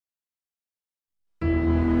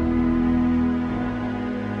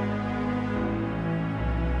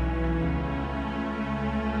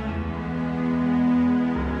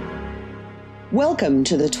Welcome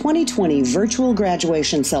to the 2020 Virtual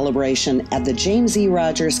Graduation Celebration at the James E.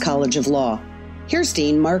 Rogers College of Law. Here's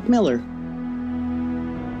Dean Marc Miller.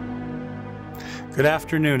 Good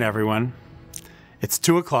afternoon, everyone. It's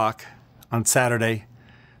 2 o'clock on Saturday,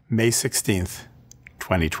 May 16th,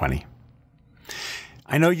 2020.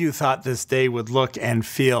 I know you thought this day would look and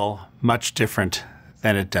feel much different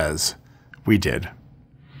than it does. We did.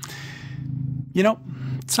 You know,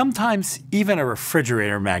 sometimes even a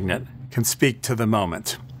refrigerator magnet can speak to the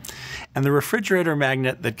moment. And the refrigerator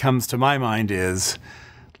magnet that comes to my mind is,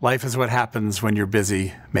 life is what happens when you're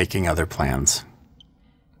busy making other plans.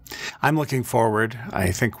 I'm looking forward,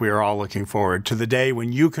 I think we are all looking forward, to the day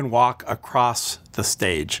when you can walk across the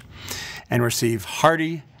stage and receive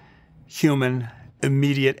hearty, human,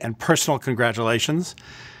 immediate, and personal congratulations.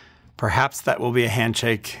 Perhaps that will be a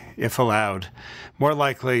handshake, if allowed. More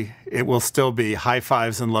likely, it will still be high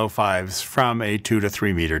fives and low fives from a 2 to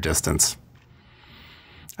 3 meter distance.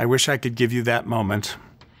 I wish I could give you that moment,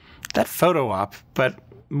 that photo op, but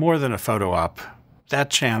more than a photo op, that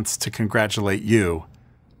chance to congratulate you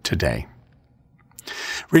today.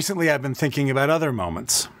 Recently, I've been thinking about other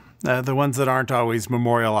moments, the ones that aren't always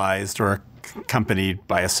memorialized or accompanied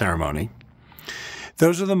by a ceremony.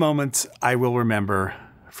 Those are the moments I will remember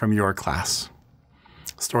from your class.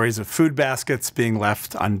 Stories of food baskets being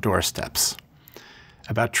left on doorsteps,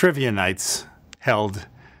 about trivia nights held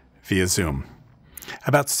via Zoom,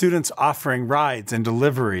 about students offering rides and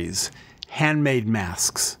deliveries, handmade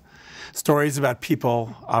masks, stories about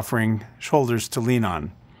people offering shoulders to lean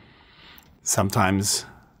on, sometimes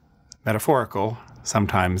metaphorical,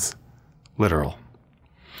 sometimes literal.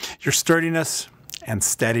 Your sturdiness and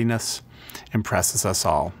steadiness impresses us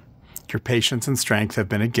all. Your patience and strength have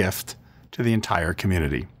been a gift to the entire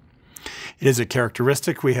community. It is a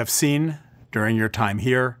characteristic we have seen during your time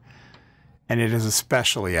here, and it is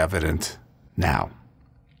especially evident now.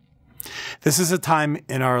 This is a time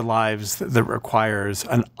in our lives that requires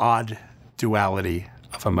an odd duality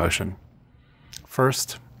of emotion.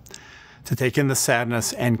 First, to take in the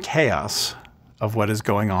sadness and chaos of what is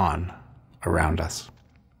going on around us.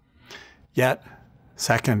 Yet,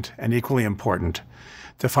 second, and equally important,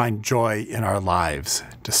 to find joy in our lives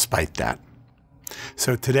despite that.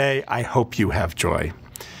 So today, I hope you have joy.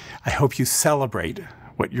 I hope you celebrate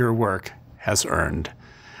what your work has earned.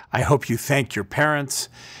 I hope you thank your parents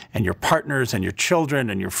and your partners and your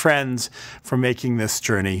children and your friends for making this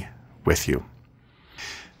journey with you.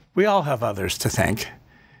 We all have others to thank,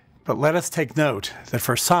 but let us take note that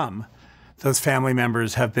for some, those family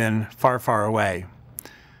members have been far, far away,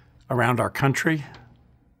 around our country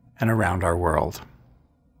and around our world.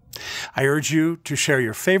 I urge you to share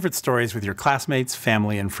your favorite stories with your classmates,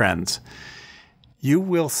 family, and friends. You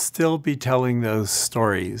will still be telling those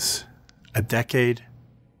stories a decade,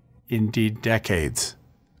 indeed decades,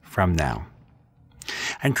 from now.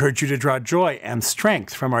 I encourage you to draw joy and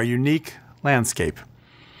strength from our unique landscape.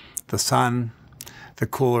 The sun, the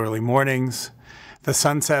cool early mornings, the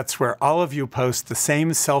sunsets where all of you post the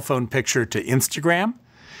same cell phone picture to Instagram,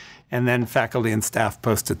 and then faculty and staff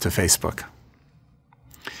post it to Facebook.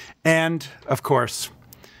 And, of course,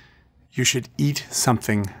 you should eat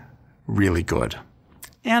something really good.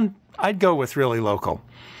 And I'd go with really local.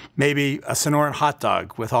 Maybe a Sonoran hot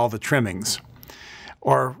dog with all the trimmings.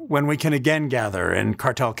 Or when we can again gather in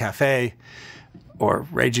Cartel Cafe, or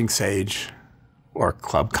Raging Sage, or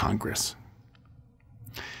Club Congress.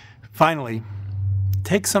 Finally,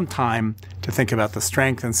 take some time to think about the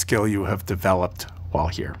strength and skill you have developed while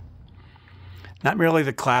here. Not merely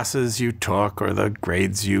the classes you took or the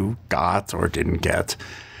grades you got or didn't get,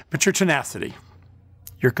 but your tenacity,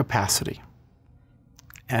 your capacity,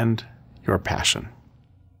 and your passion.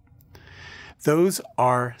 Those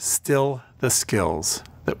are still the skills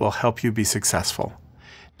that will help you be successful,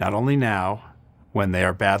 not only now, when they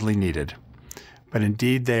are badly needed, but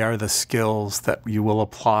indeed they are the skills that you will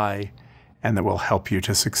apply and that will help you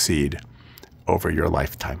to succeed over your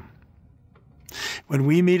lifetime. When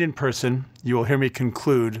we meet in person, you will hear me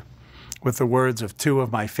conclude with the words of two of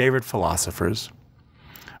my favorite philosophers,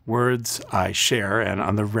 words I share and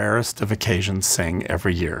on the rarest of occasions sing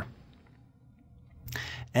every year.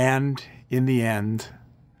 And in the end,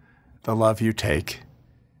 the love you take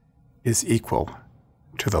is equal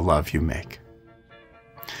to the love you make.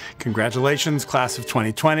 Congratulations, class of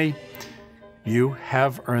 2020. You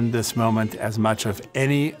have earned this moment as much of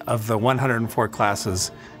any of the 104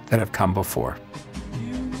 classes that have come before.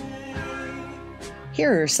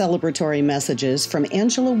 Here are celebratory messages from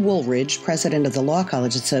Angela Woolridge, President of the Law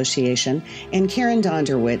College Association, and Karen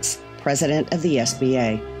Donderewicz, President of the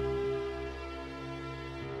SBA.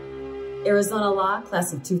 Arizona Law,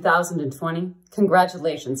 class of 2020,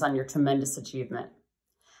 congratulations on your tremendous achievement.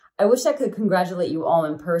 I wish I could congratulate you all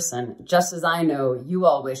in person, just as I know you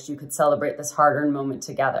all wished you could celebrate this hard-earned moment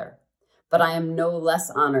together. But I am no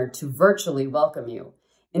less honored to virtually welcome you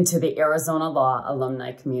into the Arizona Law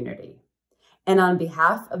alumni community. And on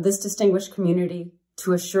behalf of this distinguished community,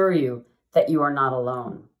 to assure you that you are not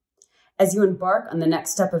alone. As you embark on the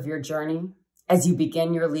next step of your journey, as you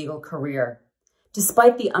begin your legal career,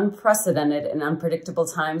 despite the unprecedented and unpredictable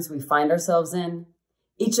times we find ourselves in,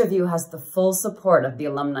 each of you has the full support of the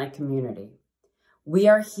alumni community. We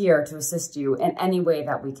are here to assist you in any way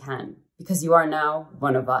that we can, because you are now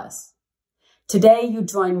one of us. Today, you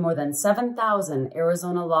join more than 7,000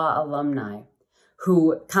 Arizona Law alumni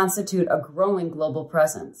who constitute a growing global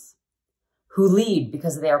presence, who lead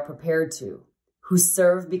because they are prepared to, who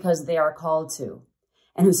serve because they are called to,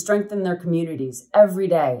 and who strengthen their communities every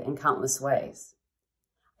day in countless ways.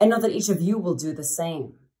 I know that each of you will do the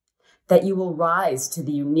same, that you will rise to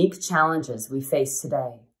the unique challenges we face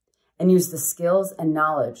today and use the skills and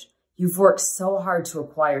knowledge you've worked so hard to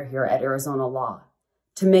acquire here at Arizona Law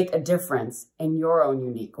to make a difference in your own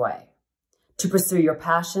unique way, to pursue your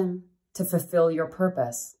passion, to fulfill your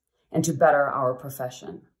purpose, and to better our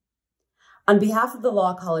profession. On behalf of the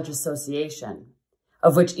Law College Association,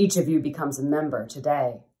 of which each of you becomes a member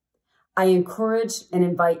today, I encourage and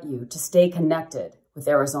invite you to stay connected with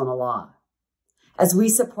Arizona Law. As we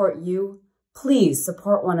support you, please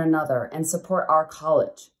support one another and support our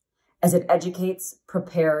college as it educates,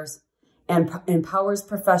 prepares, and empowers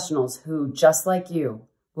professionals who, just like you,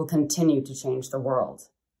 will continue to change the world.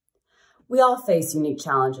 We all face unique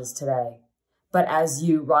challenges today, but as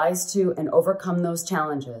you rise to and overcome those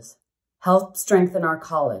challenges, help strengthen our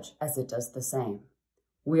college as it does the same.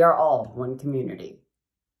 We are all one community.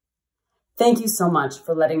 Thank you so much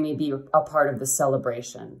for letting me be a part of this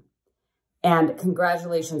celebration. And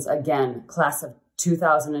congratulations again, class of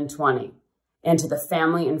 2020, and to the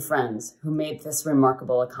family and friends who made this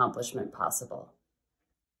remarkable accomplishment possible.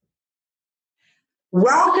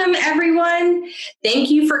 Welcome, everyone. Thank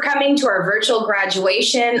you for coming to our virtual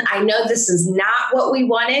graduation. I know this is not what we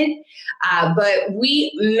wanted, but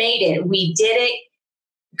we made it. We did it.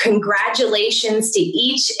 Congratulations to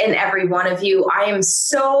each and every one of you. I am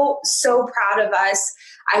so proud of us.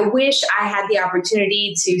 I wish I had the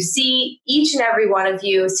opportunity to see each and every one of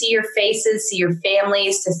you, see your faces, see your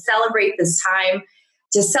families, to celebrate this time,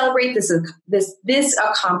 to celebrate this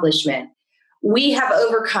accomplishment. We have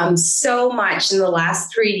overcome so much in the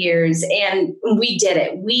last 3 years, and we did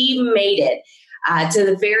it. We made it to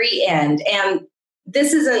the very end. And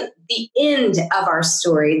this isn't the end of our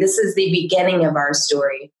story. This is the beginning of our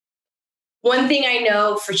story. One thing I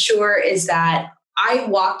know for sure is that I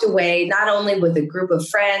walked away not only with a group of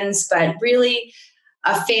friends, but really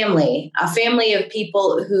a family of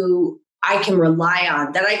people who I can rely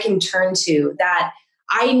on, that I can turn to, that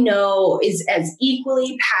I know is as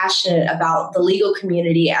equally passionate about the legal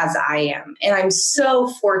community as I am. And I'm so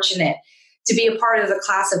fortunate to be a part of the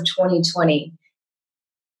class of 2020.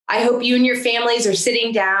 I hope you and your families are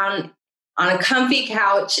sitting down on a comfy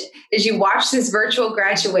couch as you watch this virtual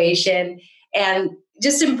graduation and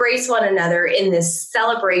just embrace one another in this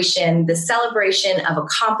celebration, the celebration of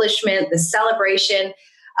accomplishment, the celebration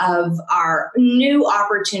of our new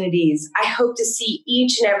opportunities. I hope to see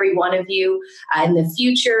each and every one of you in the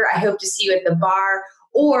future. I hope to see you at the bar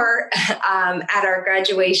or at our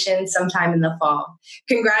graduation sometime in the fall.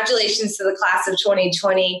 Congratulations to the class of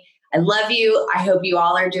 2020. I love you. I hope you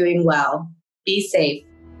all are doing well. Be safe.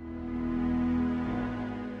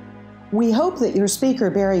 We hope that your speaker,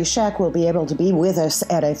 Barry Scheck, will be able to be with us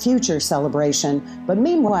at a future celebration, but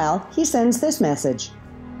meanwhile, he sends this message.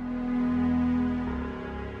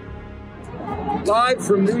 Live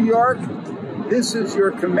from New York, this is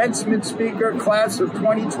your commencement speaker, class of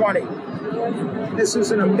 2020. This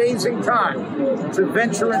is an amazing time to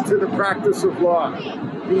venture into the practice of law.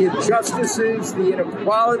 The injustices, the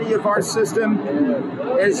inequality of our system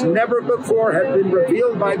as never before have been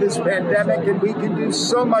revealed by this pandemic, and we can do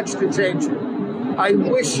so much to change it. I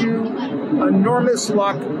wish you enormous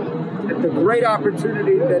luck at the great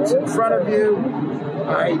opportunity that's in front of you.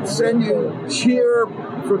 I send you cheer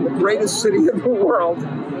from the greatest city in the world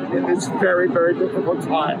in this very, very difficult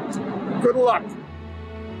time. Good luck.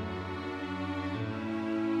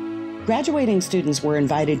 Graduating students were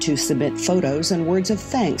invited to submit photos and words of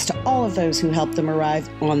thanks to all of those who helped them arrive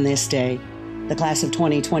on this day. The Class of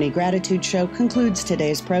 2020 GRADitude Show concludes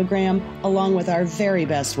today's program, along with our very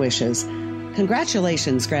best wishes.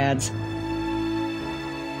 Congratulations, grads.